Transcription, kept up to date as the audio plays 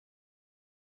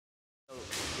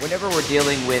Whenever we're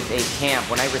dealing with a camp,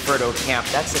 when I refer to a camp,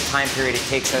 that's the time period it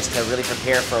takes us to really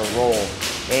prepare for a role.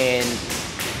 And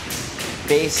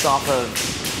based off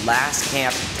of last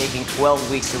camp, taking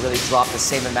 12 weeks to really drop the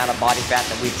same amount of body fat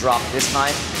that we've dropped this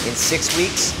time in 6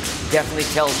 weeks, definitely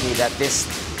tells me that this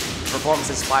Performance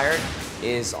Inspired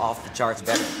is off the charts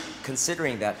better.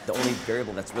 Considering that the only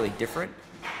variable that's really different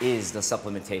is the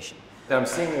supplementation. I'm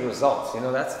seeing the results, you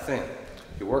know, that's the thing.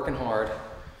 You're working hard,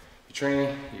 you're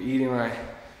training, you're eating right,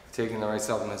 taking the right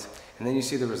supplements, and then you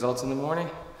see the results in the morning.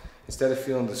 Instead of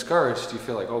feeling discouraged, you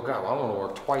feel like, oh God, well, I want to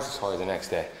work twice as hard the next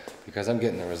day because I'm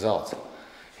getting the results.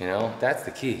 You know, that's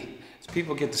the key. Is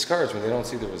people get discouraged when they don't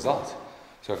see the results.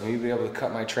 So for me to be able to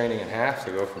cut my training in half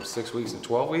to go from 6 weeks to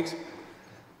 12 weeks,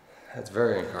 that's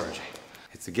very encouraging.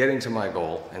 It's getting to my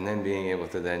goal and then being able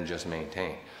to then just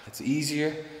maintain. It's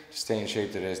easier to stay in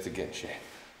shape than it is to get in shape.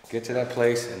 Get to that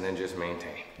place and then just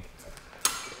maintain.